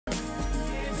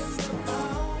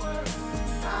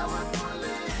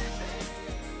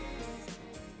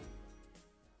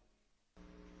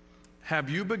Have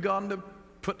you begun to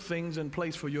put things in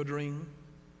place for your dream?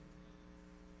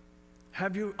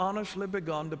 Have you honestly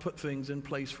begun to put things in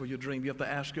place for your dream? You have to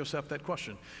ask yourself that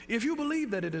question. If you believe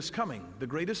that it is coming, the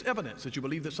greatest evidence that you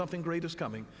believe that something great is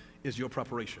coming is your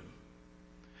preparation.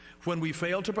 When we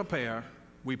fail to prepare,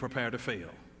 we prepare to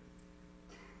fail.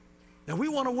 Now we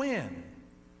want to win.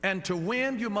 And to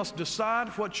win, you must decide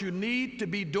what you need to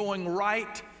be doing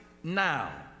right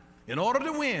now. In order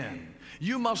to win,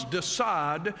 you must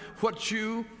decide what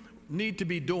you need to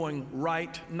be doing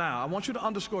right now. I want you to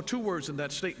underscore two words in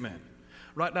that statement.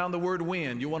 Write down the word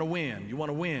win. You want to win. You want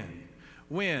to win.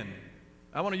 Win.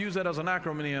 I want to use that as an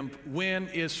acronym. Win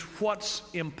is what's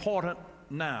important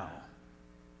now.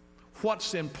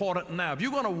 What's important now. If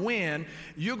you're going to win,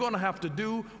 you're going to have to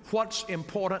do what's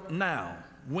important now.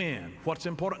 Win. What's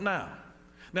important now.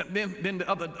 Then the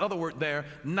other word there,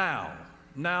 now.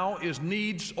 Now is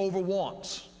needs over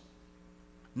wants.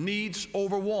 Needs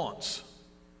over wants.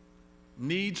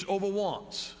 Needs over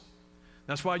wants.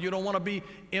 That's why you don't want to be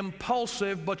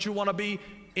impulsive, but you want to be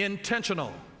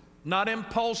intentional. Not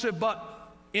impulsive,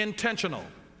 but intentional.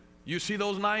 You see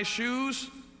those nice shoes?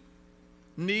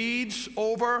 Needs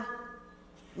over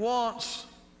wants.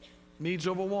 Needs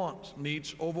over wants.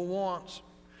 Needs over wants.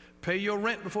 Pay your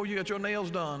rent before you get your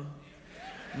nails done.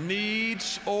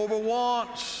 Needs over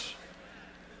wants.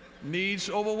 Needs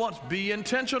over wants. Be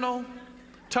intentional.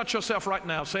 Touch yourself right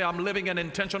now. Say, I'm living an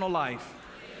intentional life.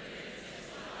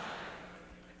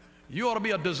 You ought to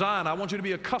be a designer. I want you to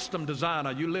be a custom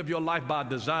designer. You live your life by a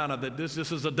designer. That this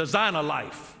is a designer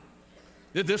life.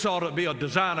 This ought to be a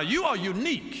designer. You are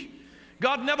unique.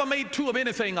 God never made two of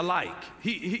anything alike.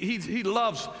 He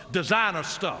loves designer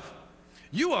stuff.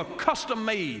 You are custom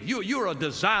made. You're a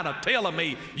designer, tailor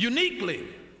made, uniquely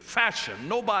fashioned.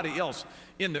 Nobody else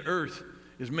in the earth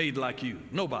is made like you.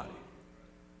 Nobody.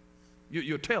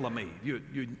 You're tailor made. You're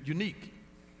unique.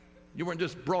 You weren't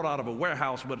just brought out of a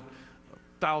warehouse, but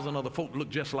 1,000 other folk look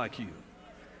just like you.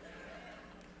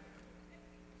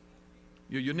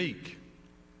 You're unique.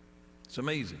 It's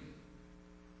amazing.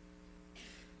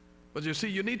 But you see,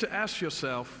 you need to ask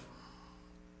yourself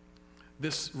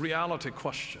this reality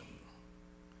question.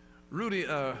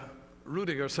 Rudiger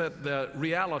said that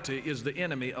reality is the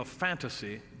enemy of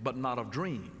fantasy, but not of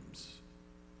dreams.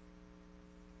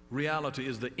 Reality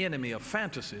is the enemy of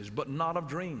fantasies, but not of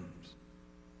dreams.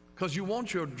 Because you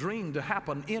want your dream to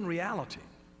happen in reality.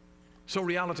 So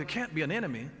reality can't be an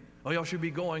enemy, or else you'll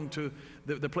be going to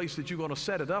the place that you're going to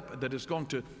set it up, that is going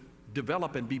to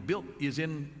develop and be built, is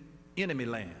in enemy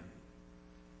land.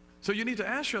 So you need to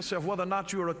ask yourself whether or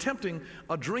not you are attempting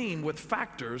a dream with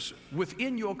factors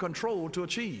within your control to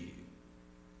achieve.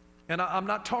 And I'm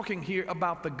not talking here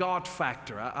about the God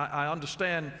factor. I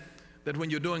understand that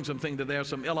when you're doing something that there are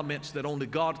some elements that only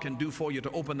God can do for you to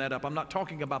open that up. I'm not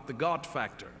talking about the God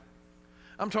factor.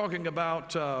 I'm talking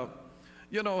about,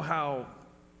 you know, how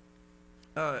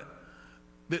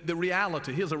the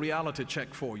reality, here's a reality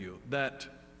check for you, that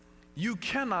you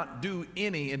cannot do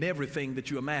any and everything that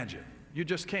you imagine. You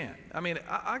just can't. I mean,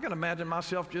 I can imagine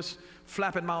myself just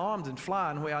flapping my arms and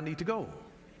flying where I need to go.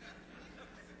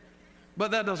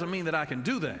 But that doesn't mean that I can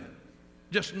do that.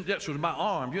 Just with my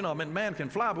arm, you know, I mean, man can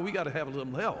fly, but we got to have a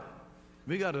little help.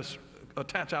 We got to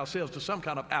attach ourselves to some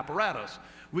kind of apparatus.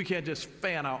 We can't just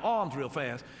fan our arms real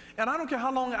fast. And I don't care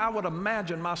how long I would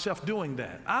imagine myself doing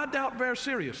that. I doubt very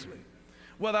seriously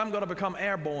whether I'm going to become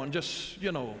airborne just,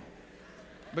 you know,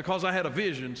 because I had a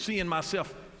vision, seeing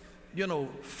myself, you know,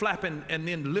 flapping and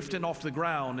then lifting off the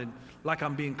ground and like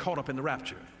I'm being caught up in the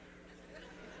rapture.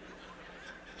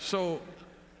 So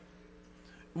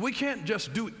we can't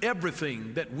just do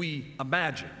everything that we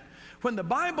imagine. When the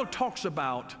Bible talks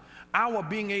about our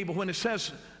being able, when it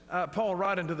says, Paul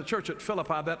writing to the church at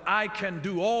Philippi, that I can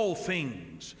do all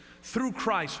things through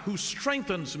Christ who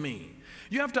strengthens me.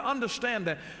 You have to understand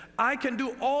that I can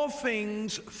do all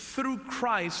things through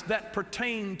Christ that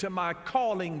pertain to my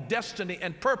calling, destiny,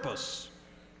 and purpose.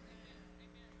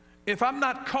 If I'm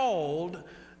not called,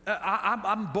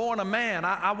 I'm born a man.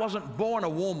 I wasn't born a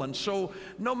woman. So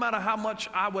no matter how much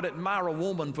I would admire a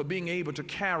woman for being able to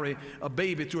carry a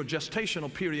baby through a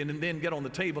gestational period and then get on the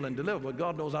table and deliver, well,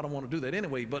 God knows I don't want to do that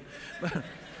anyway. But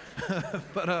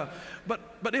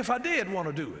but if I did want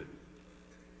to do it,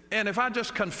 and if I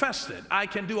just confessed it, I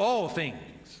can do all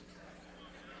things.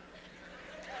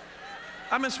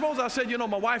 I mean, suppose I said, you know,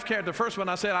 my wife carried the first one.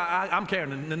 I said, I'm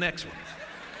carrying the next one.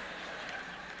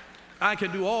 I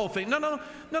can do all things. No,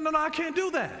 I can't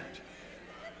do that.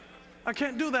 I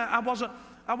can't do that. I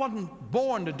wasn't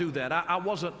born to do that.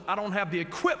 I don't have the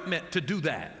equipment to do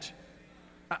that.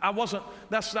 I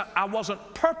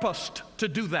wasn't purposed to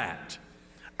do that.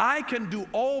 I can do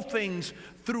all things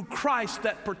through Christ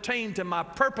that pertain to my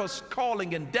purpose,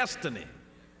 calling, and destiny.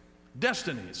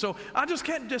 Destiny. So I just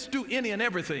can't just do any and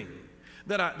everything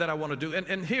that I want to do.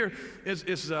 And here is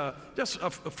just a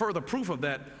further proof of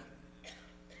that,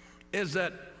 is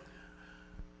that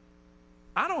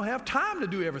I don't have time to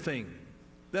do everything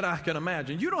that I can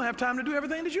imagine. You don't have time to do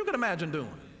everything that you can imagine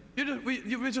doing.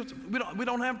 We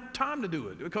don't have time to do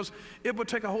it, because it would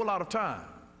take a whole lot of time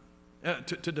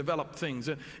to develop things.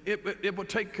 It would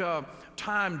take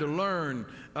time to learn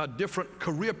different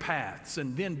career paths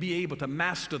and then be able to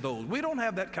master those. We don't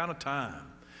have that kind of time.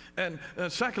 And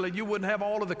secondly, you wouldn't have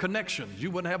all of the connections. You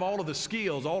wouldn't have all of the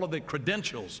skills, all of the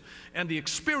credentials, and the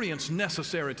experience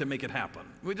necessary to make it happen.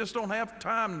 We just don't have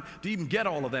time to even get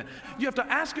all of that. You have to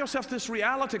ask yourself this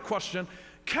reality question: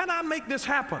 can I make this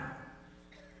happen?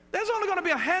 There's only going to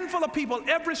be a handful of people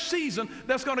every season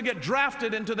that's going to get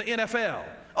drafted into the NFL.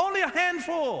 Only a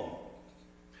handful.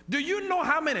 Do you know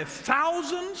how many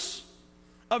thousands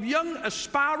of young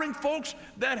aspiring folks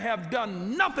that have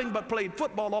done nothing but played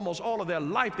football almost all of their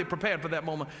life? They prepared for that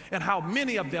moment, and how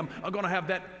many of them are going to have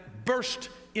that burst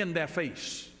in their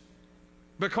face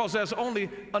because there's only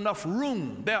enough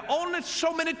room. There are only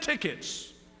so many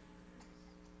tickets,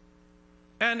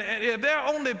 and if there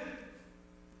are only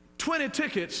 20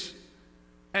 tickets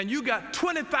and you got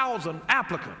 20,000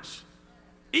 applicants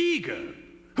eager,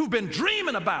 who've been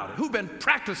dreaming about it, who've been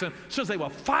practicing since they were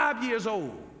 5 years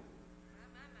old,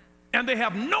 and they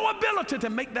have no ability to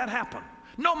make that happen,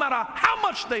 no matter how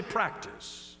much they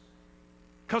practice,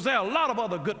 because there are a lot of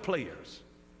other good players.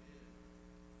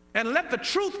 And let the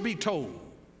truth be told,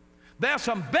 there are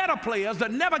some better players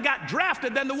that never got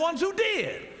drafted than the ones who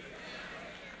did.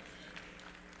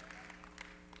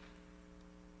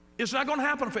 It's not going to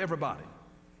happen for everybody.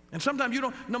 And sometimes you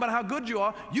don't, no matter how good you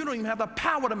are, you don't even have the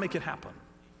power to make it happen.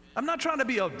 I'm not trying to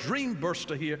be a dream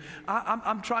burster here.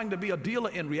 I'm trying to be a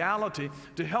dealer in reality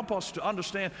to help us to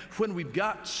understand when we've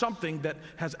got something that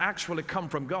has actually come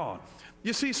from God.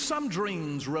 You see, some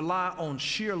dreams rely on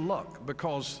sheer luck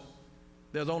because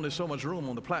there's only so much room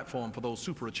on the platform for those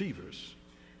super achievers.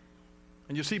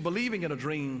 And you see, believing in a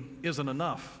dream isn't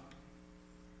enough.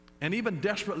 And even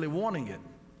desperately wanting it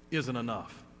isn't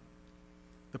enough.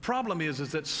 The problem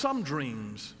is that some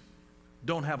dreams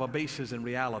don't have a basis in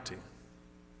reality.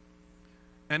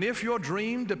 And if your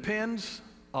dream depends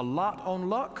a lot on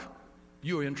luck,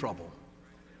 you're in trouble.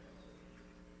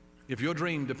 If your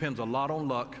dream depends a lot on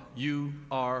luck, you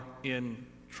are in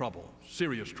trouble,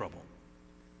 serious trouble.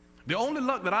 The only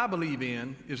luck that I believe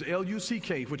in is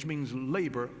L-U-C-K, which means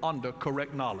labor under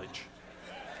correct knowledge.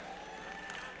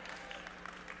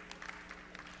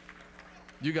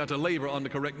 You got to labor under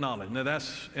correct knowledge. Now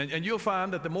that's, and you'll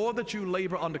find that the more that you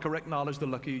labor under correct knowledge, the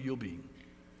luckier you'll be.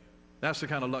 That's the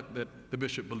kind of luck that the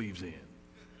bishop believes in,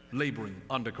 laboring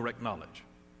under correct knowledge.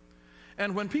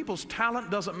 And when people's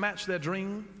talent doesn't match their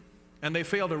dream and they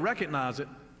fail to recognize it,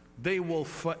 they will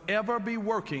forever be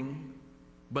working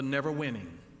but never winning.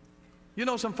 You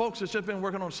know, some folks that's just been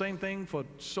working on the same thing for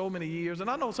so many years, and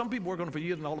I know some people work on it for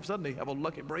years and all of a sudden they have a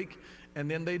lucky break and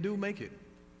then they do make it.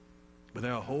 But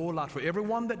there are a whole lot. For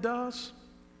everyone that does,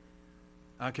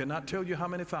 I cannot tell you how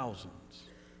many thousands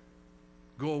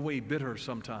go away bitter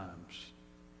sometimes,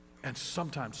 and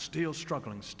sometimes still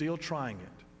struggling, still trying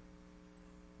it.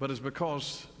 But it's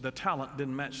because the talent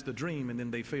didn't match the dream, and then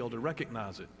they failed to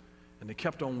recognize it, and they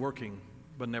kept on working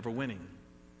but never winning.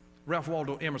 Ralph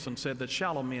Waldo Emerson said that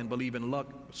shallow men believe in luck,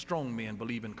 strong men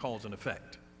believe in cause and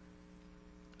effect.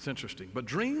 It's interesting. But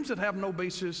dreams that have no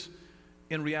basis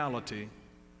in reality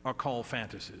are called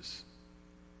fantasies.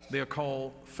 They are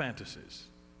called fantasies.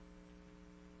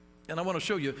 And I want to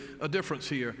show you a difference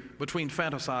here between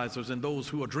fantasizers and those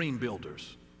who are dream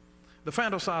builders. The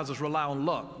fantasizers rely on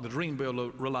luck. The dream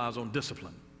builder relies on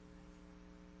discipline.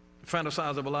 The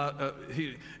fantasizer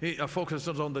he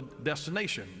focuses on the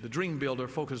destination. The dream builder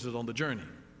focuses on the journey.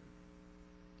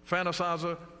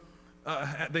 Fantasizer,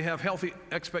 they have healthy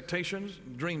expectations.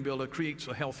 Dream builder creates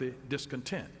a healthy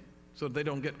discontent so they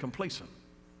don't get complacent.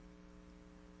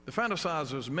 The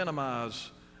fantasizers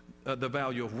minimize the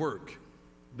value of work.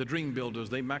 The dream builders,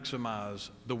 they maximize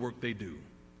the work they do.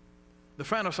 The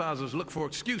fantasizers look for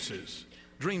excuses.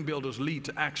 Dream builders lead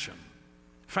to action.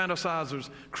 Fantasizers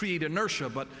create inertia,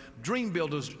 but dream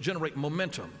builders generate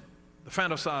momentum. The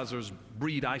fantasizers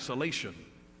breed isolation.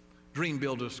 Dream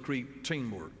builders create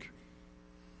teamwork.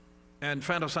 And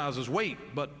fantasizers wait,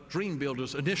 but dream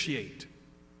builders initiate.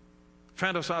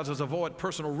 Fantasizers avoid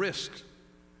personal risks,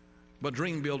 but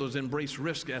dream builders embrace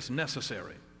risk as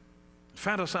necessary.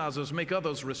 Fantasizers make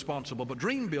others responsible, but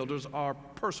dream builders are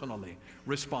personally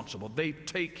responsible. They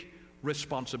take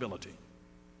responsibility.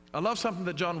 I love something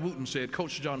that John Wooten said,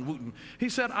 Coach John Wooten. He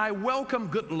said, I welcome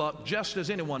good luck just as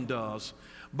anyone does,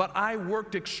 but I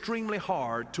worked extremely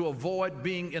hard to avoid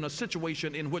being in a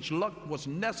situation in which luck was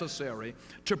necessary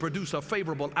to produce a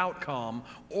favorable outcome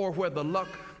or where the luck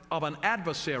of an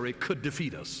adversary could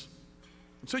defeat us.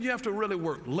 And so you have to really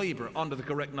work, labor under the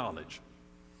correct knowledge.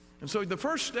 And so the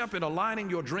first step in aligning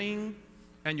your dream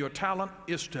and your talent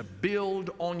is to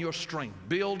build on your strength.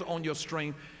 Build on your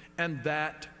strength, and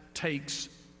that takes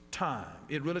time.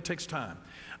 It really takes time.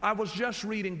 I was just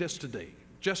reading this today,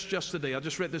 just today. I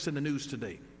just read this in the news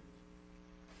today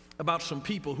about some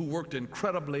people who worked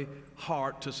incredibly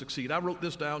hard to succeed. I wrote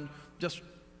this down just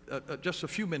a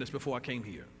few minutes before I came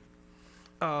here.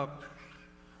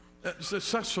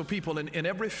 Successful people in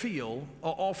every field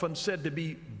are often said to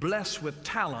be blessed with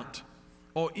talent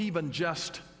or even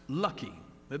just lucky.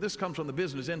 Now, this comes from the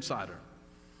Business Insider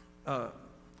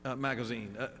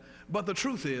magazine. But the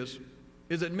truth is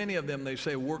that many of them, they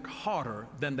say, work harder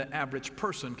than the average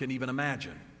person can even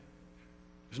imagine.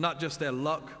 It's not just their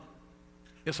luck.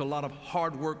 It's a lot of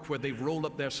hard work where they've rolled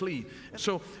up their sleeve.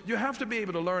 So you have to be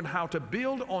able to learn how to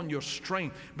build on your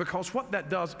strength, because what that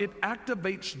does, it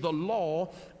activates the law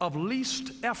of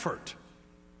least effort.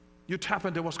 You tap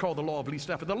into what's called the law of least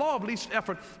effort. The law of least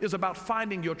effort is about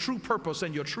finding your true purpose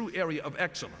and your true area of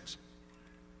excellence.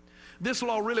 This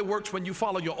law really works when you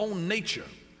follow your own nature,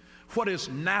 what is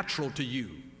natural to you.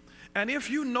 And if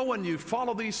you know and you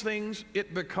follow these things,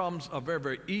 it becomes a very,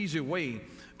 very easy way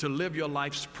to live your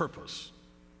life's purpose.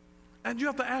 And you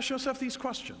have to ask yourself these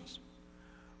questions.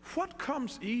 What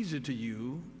comes easy to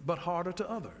you but harder to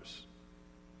others?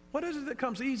 What is it that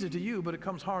comes easy to you but it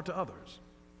comes hard to others?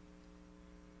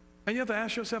 And you have to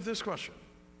ask yourself this question.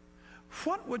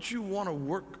 What would you want to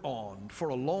work on for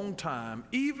a long time,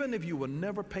 even if you were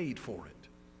never paid for it?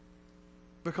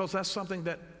 Because that's something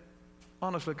that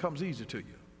honestly comes easy to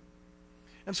you.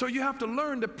 And so you have to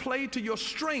learn to play to your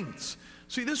strengths.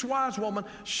 See, this wise woman,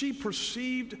 she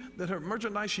perceived that her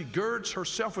merchandise, she girds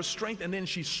herself with strength, and then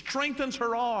she strengthens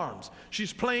her arms.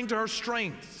 She's playing to her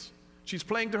strengths. She's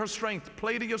playing to her strength.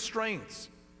 Play to your strengths.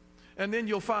 And then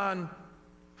you'll find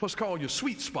what's called your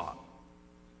sweet spot.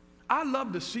 I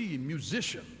love to see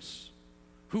musicians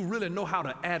who really know how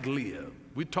to ad-lib.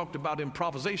 We talked about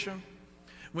improvisation.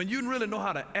 When you really know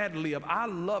how to ad-lib, I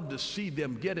love to see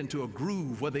them get into a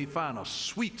groove where they find a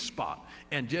sweet spot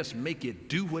and just make it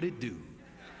do what it do.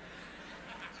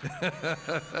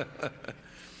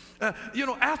 You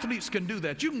know, athletes can do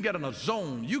that. You can get in a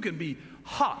zone. You can be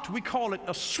hot. We call it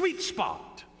a sweet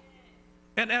spot.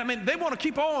 And I mean, they want to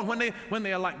keep on when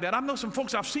they are like that. I know some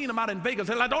folks, I've seen them out in Vegas.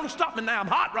 They're like, don't stop me now. I'm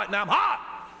hot right now. I'm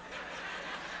hot.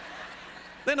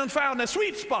 They done found their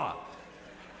sweet spot.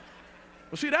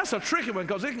 Well, see, that's a tricky one,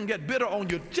 because it can get bitter on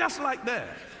you just like that.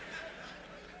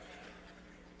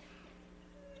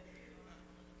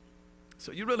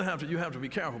 So you really have to be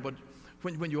careful. But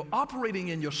when you're operating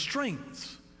in your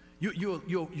strengths,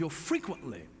 you'll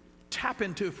frequently tap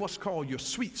into what's called your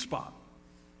sweet spot.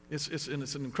 It's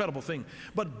an incredible thing.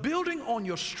 But building on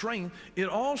your strength, it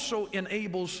also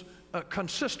enables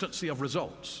consistency of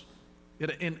results.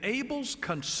 It enables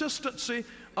consistency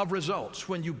of results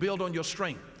when you build on your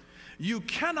strength. You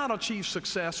cannot achieve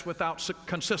success without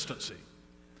consistency.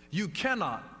 You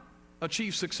cannot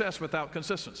achieve success without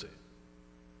consistency.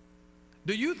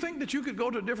 Do you think that you could go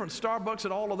to a different Starbucks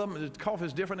at all of them, and the coffee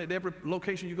is different at every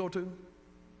location you go to?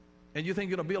 And you think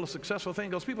you're going to build a successful thing?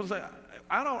 Because people say,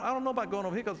 I don't know about going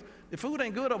over here, because the food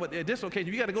ain't good over at this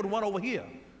location. You got to go to one over here.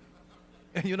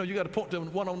 And you know, you got to point to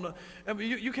one on the, I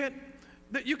mean, you can't,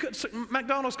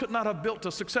 McDonald's could not have built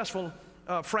a successful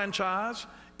franchise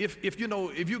if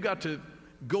you got to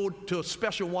go to a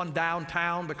special one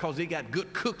downtown because they got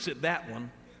good cooks at that one.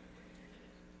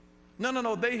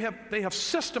 No, they have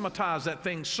systematized that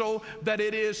thing so that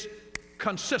it is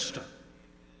consistent.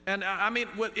 And I mean,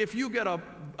 if you get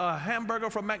a hamburger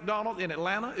from McDonald's in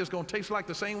Atlanta, it's going to taste like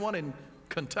the same one in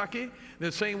Kentucky,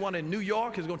 the same one in New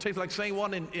York, it's going to taste like the same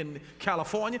one in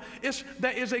California.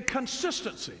 There is a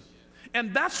consistency.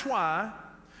 And that's why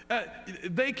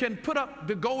they can put up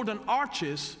the golden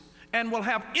arches and will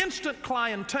have instant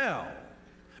clientele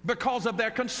because of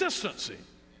their consistency.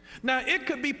 Now, it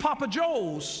could be Papa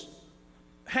Joe's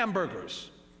hamburgers,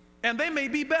 and they may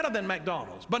be better than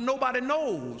McDonald's, but nobody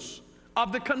knows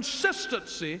of the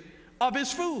consistency of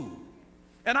his food.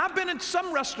 And I've been in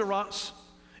some restaurants,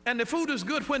 and the food is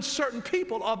good when certain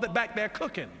people are back there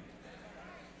cooking.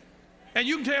 And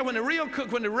you can tell when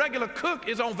the regular cook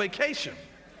is on vacation.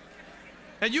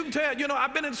 And you can tell,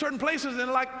 I've been in certain places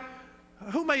and like,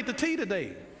 who made the tea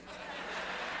today?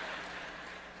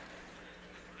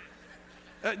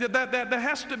 There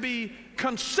has to be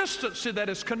consistency that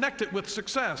is connected with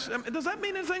success. Does that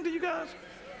mean anything to you guys?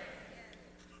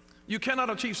 You cannot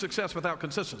achieve success without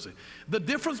consistency. The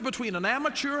difference between an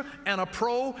amateur and a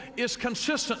pro is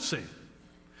consistency.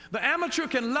 The amateur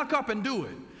can luck up and do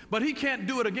it, but he can't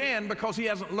do it again because he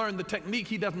hasn't learned the technique.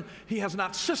 He has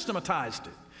not systematized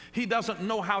it. He doesn't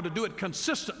know how to do it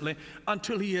consistently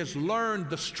until he has learned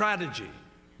the strategy.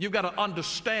 You've got to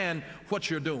understand what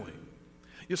you're doing.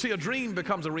 You see, a dream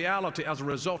becomes a reality as a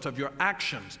result of your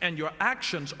actions, and your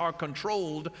actions are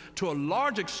controlled to a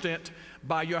large extent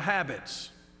by your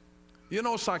habits. You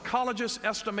know, psychologists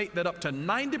estimate that up to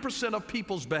 90% of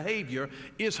people's behavior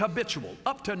is habitual.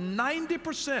 Up to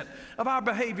 90% of our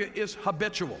behavior is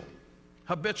habitual.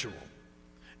 Habitual.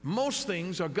 Most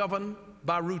things are governed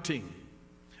by routine.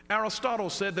 Aristotle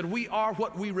said that we are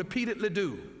what we repeatedly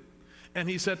do. And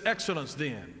he said, excellence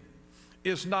then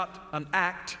is not an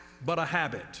act, but a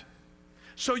habit.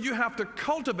 So you have to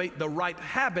cultivate the right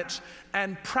habits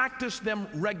and practice them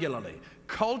regularly.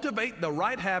 Cultivate the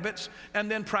right habits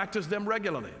and then practice them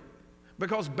regularly.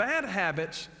 Because bad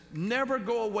habits never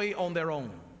go away on their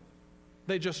own.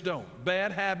 They just don't.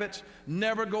 Bad habits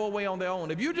never go away on their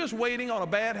own. If you're just waiting on a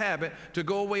bad habit to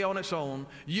go away on its own,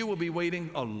 you will be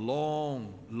waiting a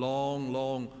long, long,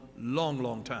 long, long,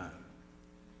 long time.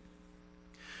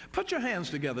 Put your hands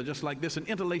together just like this and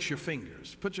interlace your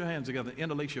fingers. Put your hands together and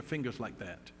interlace your fingers like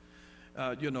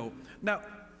that. You know, now,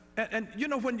 and you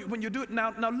know when you do it,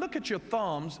 now look at your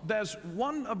thumbs. There's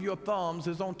one of your thumbs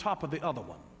is on top of the other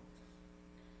one.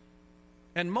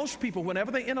 And most people, whenever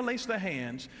they interlace their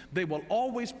hands, they will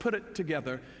always put it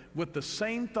together with the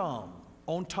same thumb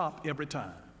on top every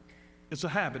time. It's a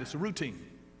habit, it's a routine.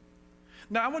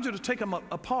 Now I want you to take them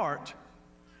apart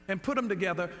and put them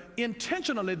together,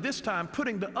 intentionally this time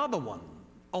putting the other one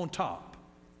on top.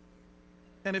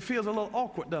 And it feels a little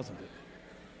awkward, doesn't it?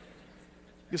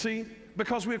 You see?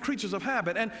 Because we're creatures of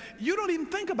habit. And you don't even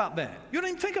think about that. You don't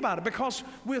even think about it because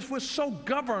we're so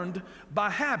governed by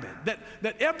habit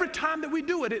that every time that we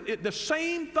do it, the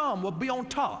same thumb will be on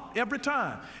top every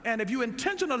time. And if you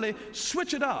intentionally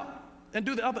switch it up and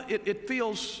do the other, it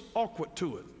feels awkward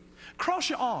to it. Cross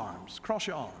your arms. Cross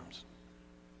your arms.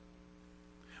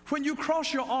 When you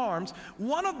cross your arms,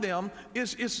 one of them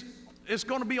is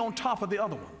going to be on top of the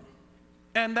other one.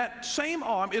 And that same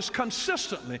arm is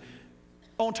consistently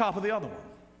on top of the other one.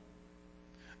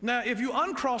 Now, if you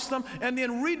uncross them and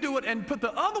then redo it and put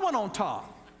the other one on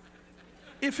top,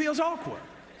 it feels awkward.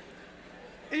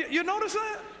 You notice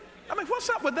that? I mean, what's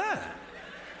up with that?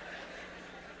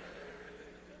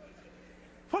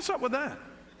 What's up with that?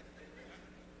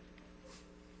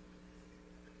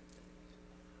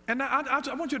 And now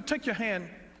I want you to take your hand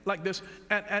like this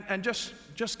and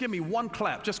just give me one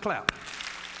clap. Just clap.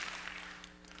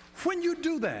 When you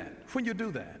do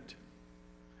that,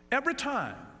 every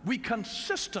time we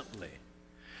consistently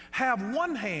have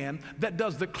one hand that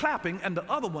does the clapping and the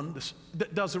other one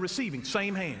that does the receiving.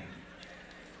 Same hand.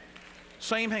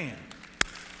 Same hand.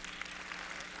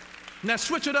 Now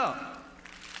switch it up.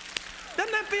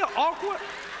 Doesn't that feel awkward?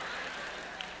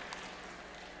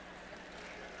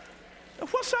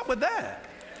 What's up with that?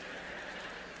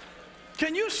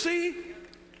 Can you see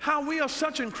how we are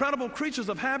such incredible creatures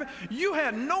of habit? You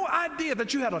had no idea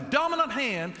that you had a dominant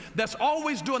hand that's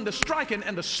always doing the striking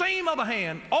and the same other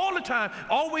hand all the time,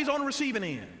 always on the receiving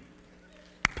end.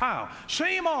 Pow.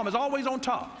 Same arm is always on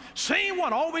top. Same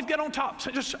one, always get on top.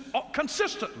 Just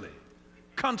consistently.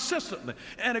 Consistently.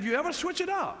 And if you ever switch it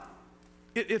up,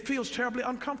 it feels terribly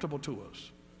uncomfortable to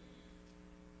us.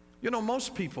 You know,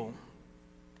 most people,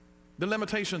 the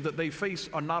limitations that they face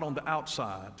are not on the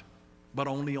outside, but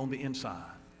only on the inside.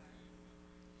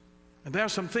 And there are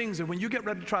some things that when you get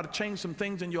ready to try to change some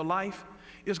things in your life,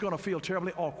 it's going to feel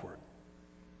terribly awkward.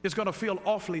 It's going to feel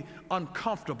awfully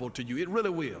uncomfortable to you. It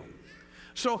really will.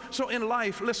 So in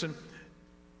life, listen,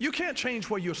 you can't change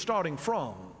where you're starting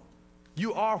from.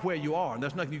 You are where you are, and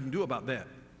there's nothing you can do about that.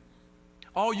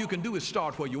 All you can do is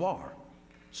start where you are.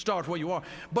 Start where you are.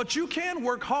 But you can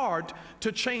work hard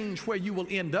to change where you will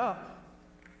end up.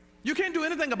 You can't do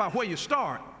anything about where you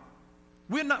start.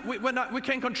 We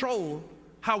can't control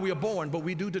how we are born, but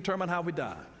we do determine how we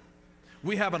die.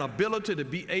 We have an ability to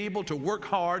be able to work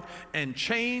hard and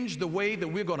change the way that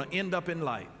we're going to end up in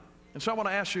life. And so I want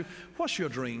to ask you, what's your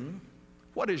dream?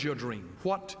 What is your dream?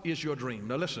 What is your dream?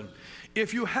 Now listen,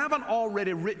 if you haven't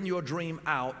already written your dream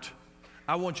out,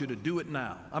 I want you to do it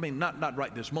now. I mean, not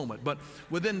right this moment, but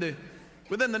within the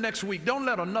next week. Don't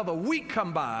let another week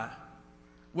come by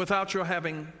without your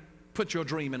having put your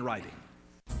dream in writing.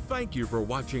 Thank you for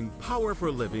watching Power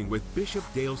for Living with Bishop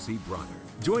Dale C. Bronner.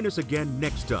 Join us again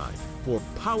next time for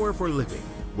Power for Living,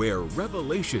 where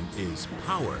revelation is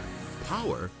power.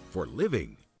 Power for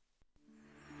living.